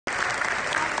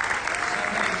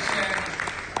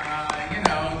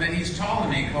he's taller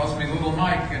than me. He calls me Little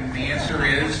Mike, and the answer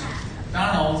is,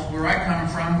 Donald, where I come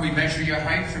from, we measure your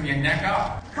height from your neck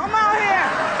up. Come on here!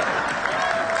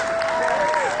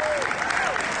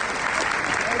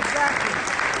 Exactly.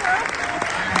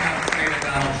 I'm not afraid of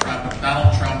Donald Trump, but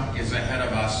Donald Trump is ahead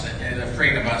of us, and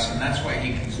afraid of us, and that's why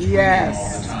he keeps tweeting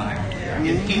all the time.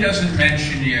 If he doesn't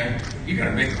mention you, you got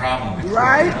a big problem with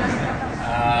right?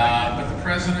 But the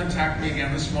president attacked me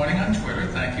again this morning on Twitter.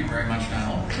 Thank you very much,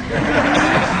 Donald.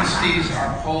 He sees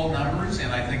our poll numbers,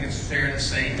 and I think it's fair to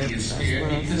say he is scared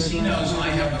because he knows I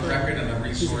have the record and the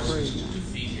resources to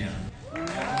defeat him.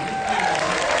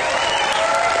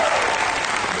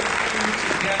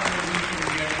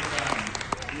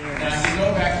 Now, if you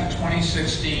go back to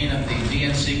 2016 at the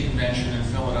DNC convention in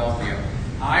Philadelphia,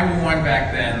 I warned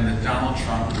back then that Donald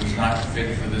Trump was not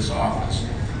fit for this office.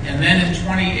 And then in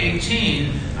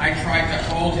 2018, I tried to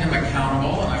hold him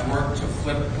accountable, and I worked to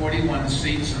flip 21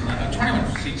 seats in the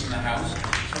House.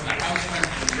 So the House went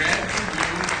from red to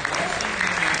blue, plus the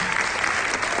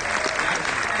That's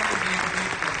part of the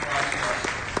impeachment process.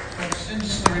 But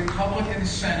since the Republican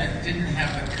Senate didn't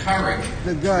have the courage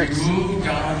to remove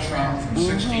Donald Trump from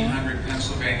 1600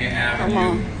 Pennsylvania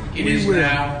Avenue, it is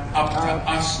now up to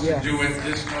us to do it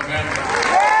this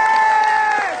November.